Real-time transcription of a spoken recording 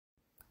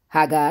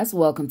Hi guys,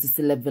 welcome to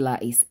Celeb Villa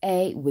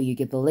SA, where you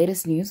get the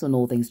latest news on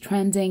all things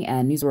trending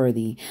and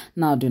newsworthy.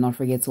 Now do not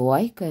forget to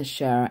like,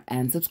 share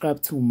and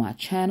subscribe to my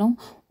channel.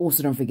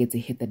 Also don't forget to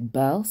hit that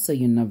bell so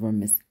you never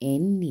miss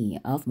any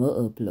of my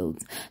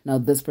uploads. Now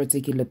this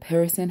particular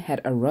person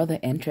had a rather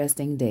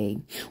interesting day.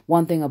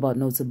 One thing about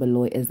Nota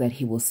Baloyi is that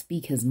he will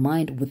speak his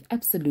mind with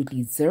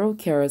absolutely zero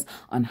cares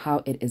on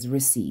how it is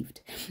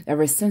received.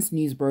 Ever since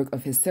news broke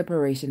of his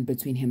separation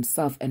between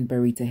himself and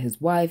Berita,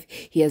 his wife,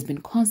 he has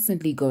been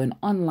constantly going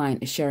online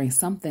sharing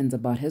some things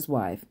about his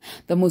wife.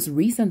 The most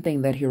recent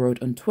thing that he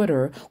wrote on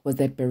Twitter was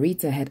that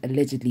Berita had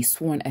allegedly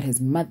sworn at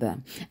his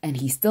mother, and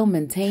he still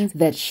maintains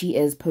that she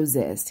is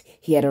possessed.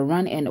 He had a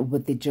run-in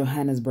with the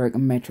Johannesburg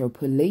Metro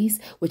Police,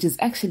 which is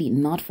actually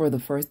not for the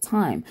first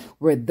time,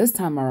 where this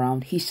time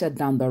around he shut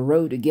down the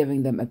road,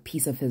 giving them a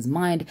piece of his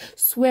mind,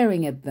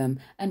 swearing at them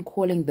and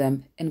calling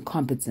them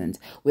incompetent,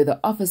 where the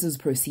officers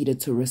proceeded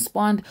to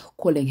respond,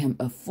 calling him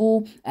a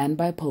fool and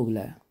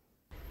bipolar.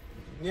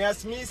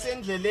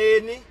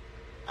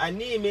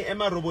 Animi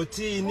ema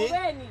robotini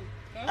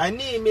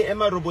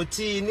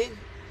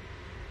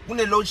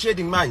kune load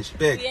shedding manje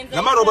bheka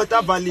ngama robot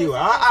avaliwe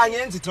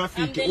angenzi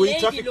traffic uyi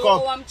traffic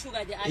cop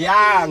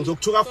ya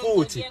ngizokuthuka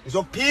futhi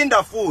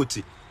ngizokuphinda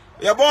futhi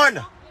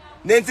uyabona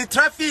nenzi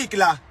traffic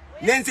la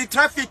nenzi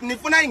traffic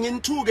nifuna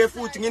nginithuke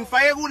futhi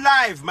nginifake ku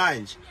live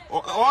manje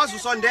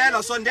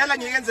oza sondela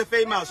ngiyenze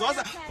famous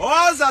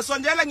oza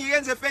sondela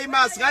ngiyenze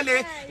famous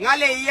ngale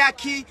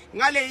yakhe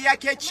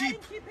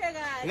cheap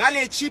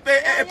ngale cheap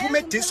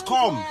ephume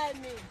discom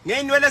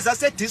ngenwele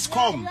zase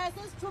discom.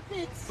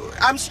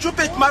 I'm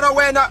stupid mara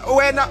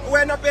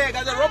wena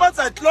bega the robots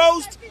are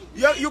closed.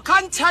 You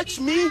can't touch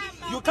me,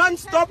 you can't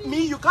stop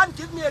me, you can't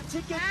give me a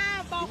ticket.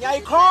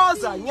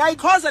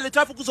 Ngiyayikhoza le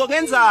traffic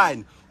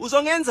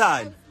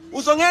uzongenzani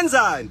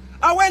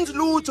awenzi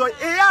lutho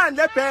eyani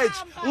le badge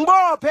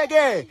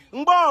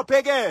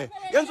ngibophe ke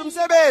yenza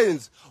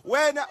umsebenzi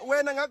wena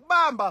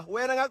ngakubamba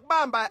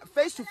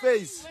face to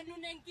face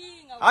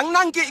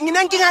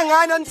nginenkinga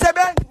ngani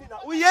anisebenzi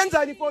mina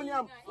uyenzani ifoni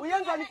yami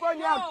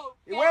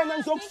wena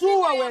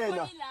ngizokusuka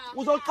wena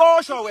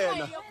uzoxoshwa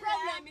wena.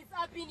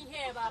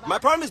 My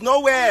problem is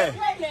nowhere.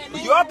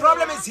 Your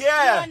problem is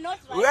here.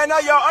 When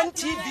you're on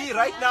TV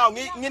right now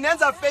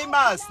nginenza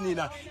famous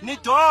nina ni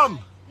dom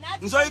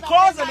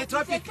ngizoyikhoza le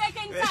traffic.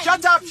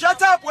 Shut up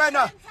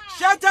wena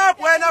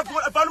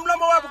vala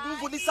umlomo wabo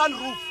kuvula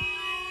isunroof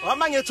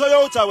hamba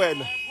ngeToyota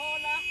wena.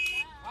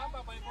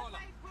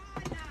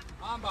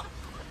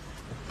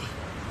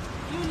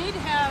 You need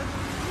help.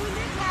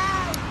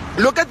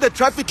 Look at the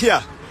traffic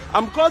here.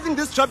 I'm causing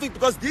this traffic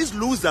because these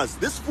losers,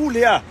 this fool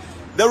here,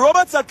 the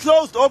robots are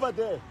closed over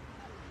there.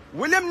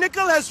 William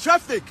Nicol has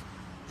traffic.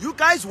 You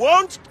guys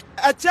won't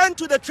attend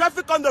to the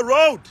traffic on the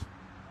road.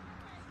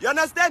 You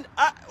understand?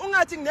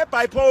 Ungathi ne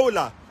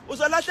bipolar.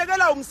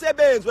 Uzolahlekela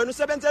umsebenzi wena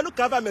usebenzela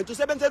ugovernment,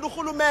 usebenzela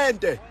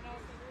uhulumende.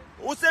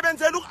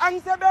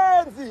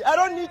 Angisebenzi. I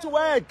don't need to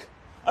work.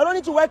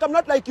 I'm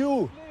not like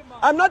you.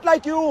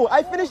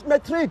 I finished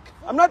matric.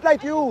 I'm not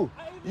like you.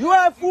 You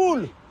are a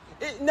fool.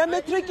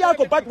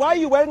 But why are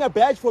you wearing a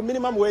badge for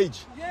minimum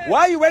wage?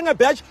 Why are you wearing a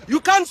badge? You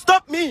can't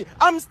stop me.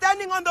 I'm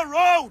standing on the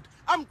road.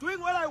 I'm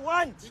doing what I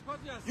want.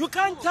 You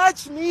can't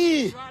touch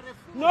me.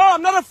 No,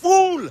 I'm not a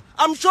fool.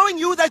 I'm showing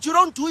you that you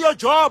don't do your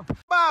job.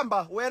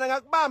 Bamba, wena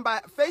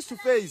ngakubamba face to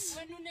face.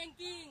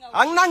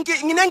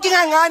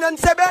 Nginenkinga ngani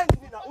anisebenzi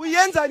mina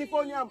uyenzani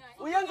ifoni yami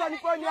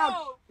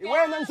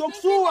wena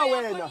ngizokusuka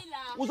wena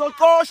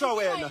uzoxoshwa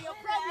wena.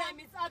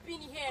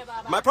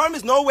 My problem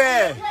is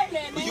nowhere.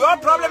 Your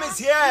problem is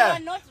here.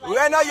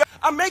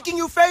 I'm making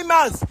you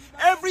famous.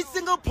 Every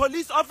single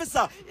police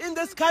officer in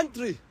this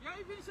country.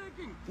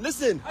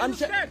 Listen, I'm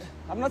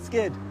not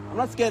scared.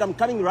 I'm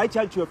coming right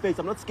here to your face.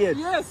 I'm not scared.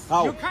 Yes.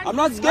 How? I'm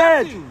not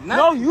scared. Nothing.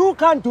 No, you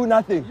can't do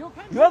nothing.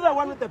 You're the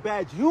one with the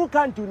badge. You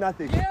can't do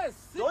nothing. Yes.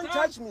 Don't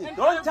touch me.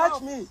 Don't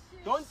touch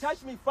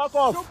me. Fuck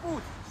off.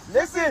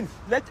 Listen,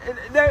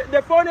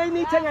 the phone ain't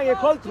eating a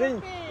cold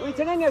drink. We're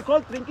taking a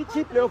cold drink. It's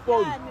cheap little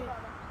phone.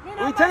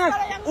 We're taking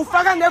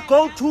a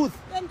gold tooth.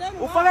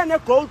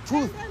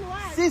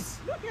 Sis.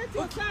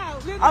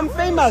 I'm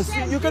famous.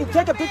 You can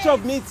take a picture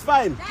of me. It's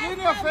fine. Clean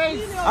your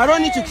face. I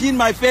don't need to clean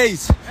my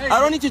face.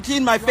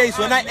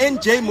 When I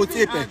NJ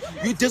Mutipe,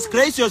 you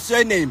disgrace your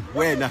surname.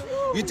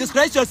 You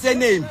disgrace your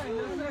surname.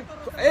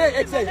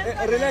 Hey,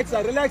 relax.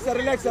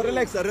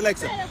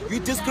 You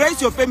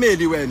disgrace your family.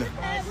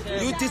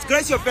 You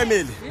disgrace your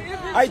family.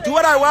 I do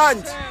what I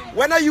want.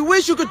 When you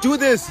wish you could do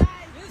this.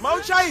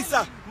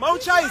 Mauchaisa.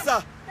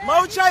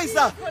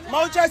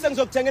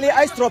 Ngizokuthenga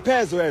ice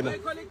droppers wena.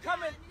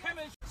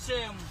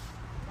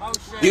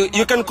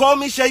 You can call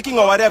me shaking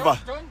or whatever.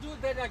 Don't do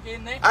that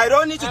again. I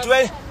don't need to do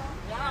it.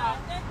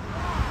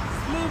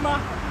 Slimmer.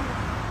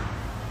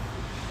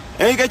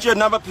 And you get your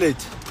number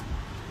plate.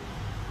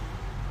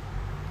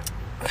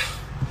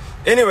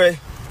 Anyway.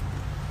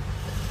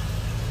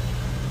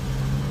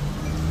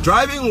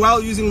 Driving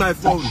while using my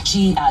phone.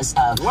 She as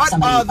what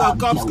are the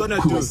cops gonna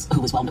do?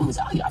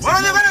 What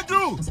are they gonna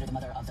do?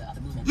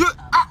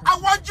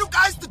 want you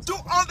guys to do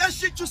all that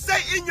shit you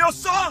say in your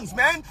songs,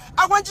 man.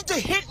 I want you to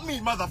hit me,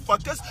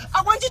 motherfuckers.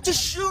 I want you to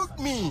shoot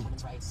me.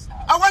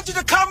 I want you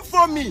to come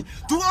for me.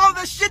 Do all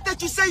the shit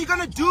that you say you're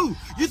gonna do.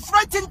 You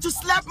threaten to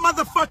slap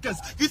motherfuckers.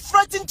 You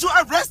threaten to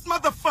arrest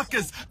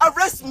motherfuckers.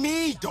 Arrest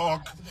me,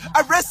 dog.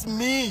 Arrest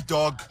me,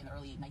 dog.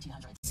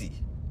 See,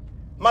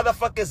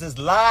 motherfuckers is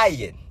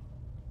lying.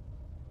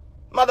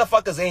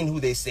 Motherfuckers ain't who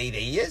they say they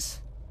is.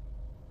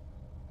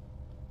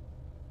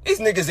 These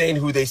niggas ain't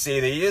who they say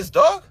they is,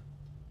 dog.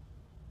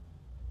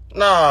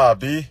 Nah,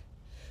 B.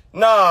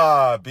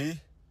 Nah, B.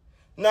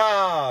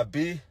 Nah,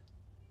 B.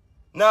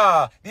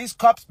 Nah, these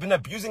cops been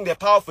abusing their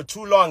power for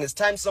too long. It's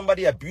time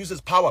somebody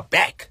abuses power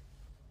back.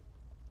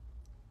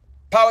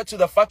 Power to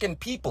the fucking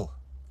people.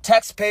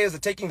 Taxpayers are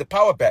taking the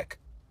power back.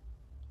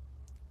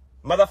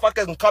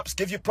 Motherfuckers and cops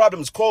give you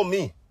problems, call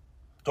me.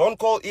 Don't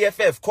call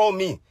EFF, call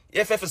me.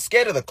 EFF is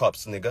scared of the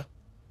cops, nigga.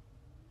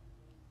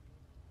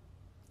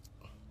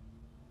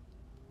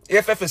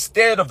 EFF is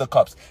scared of the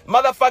cops.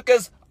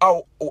 Motherfuckers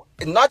are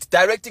not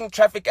directing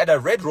traffic at a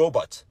red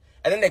robot.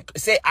 And then they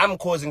say, I'm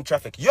causing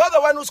traffic. You're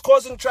the one who's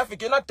causing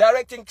traffic. You're not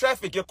directing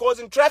traffic. You're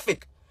causing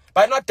traffic.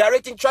 By not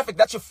directing traffic,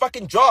 that's your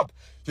fucking job.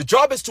 Your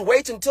job is to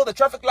wait until the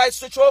traffic lights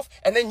switch off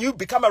and then you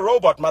become a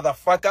robot,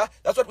 motherfucker.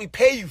 That's what we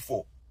pay you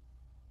for.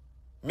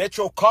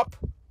 Metro cop,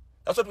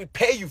 that's what we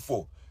pay you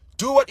for.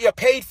 Do what you're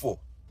paid for.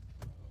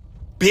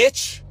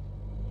 Bitch.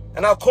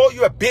 And I'll call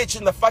you a bitch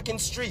in the fucking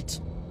street.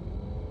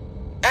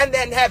 And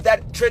then have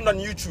that trend on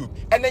YouTube.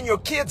 And then your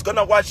kids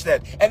gonna watch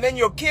that. And then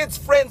your kids'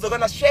 friends are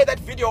gonna share that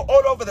video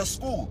all over the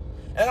school.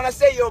 And gonna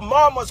say your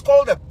mom was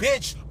called a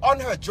bitch on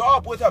her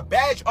job with her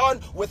badge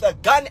on, with a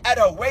gun at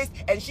her waist,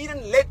 and she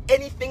didn't let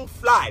anything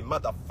fly,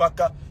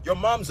 motherfucker. Your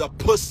mom's a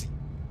pussy.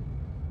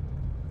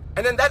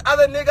 And then that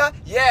other nigga,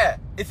 yeah,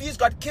 if he's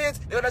got kids,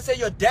 they're gonna say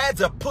your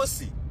dad's a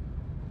pussy.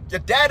 Your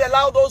dad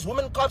allowed those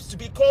women cops to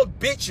be called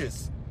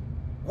bitches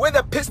with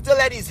a pistol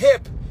at his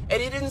hip.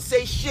 And he didn't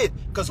say shit.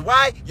 Because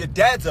why? Your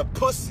dad's a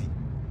pussy.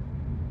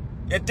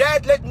 Your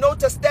dad let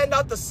Nota stand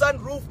out the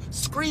sunroof,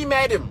 scream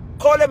at him,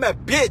 call him a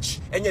bitch.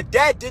 And your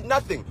dad did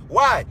nothing.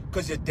 Why?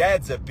 Because your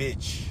dad's a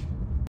bitch.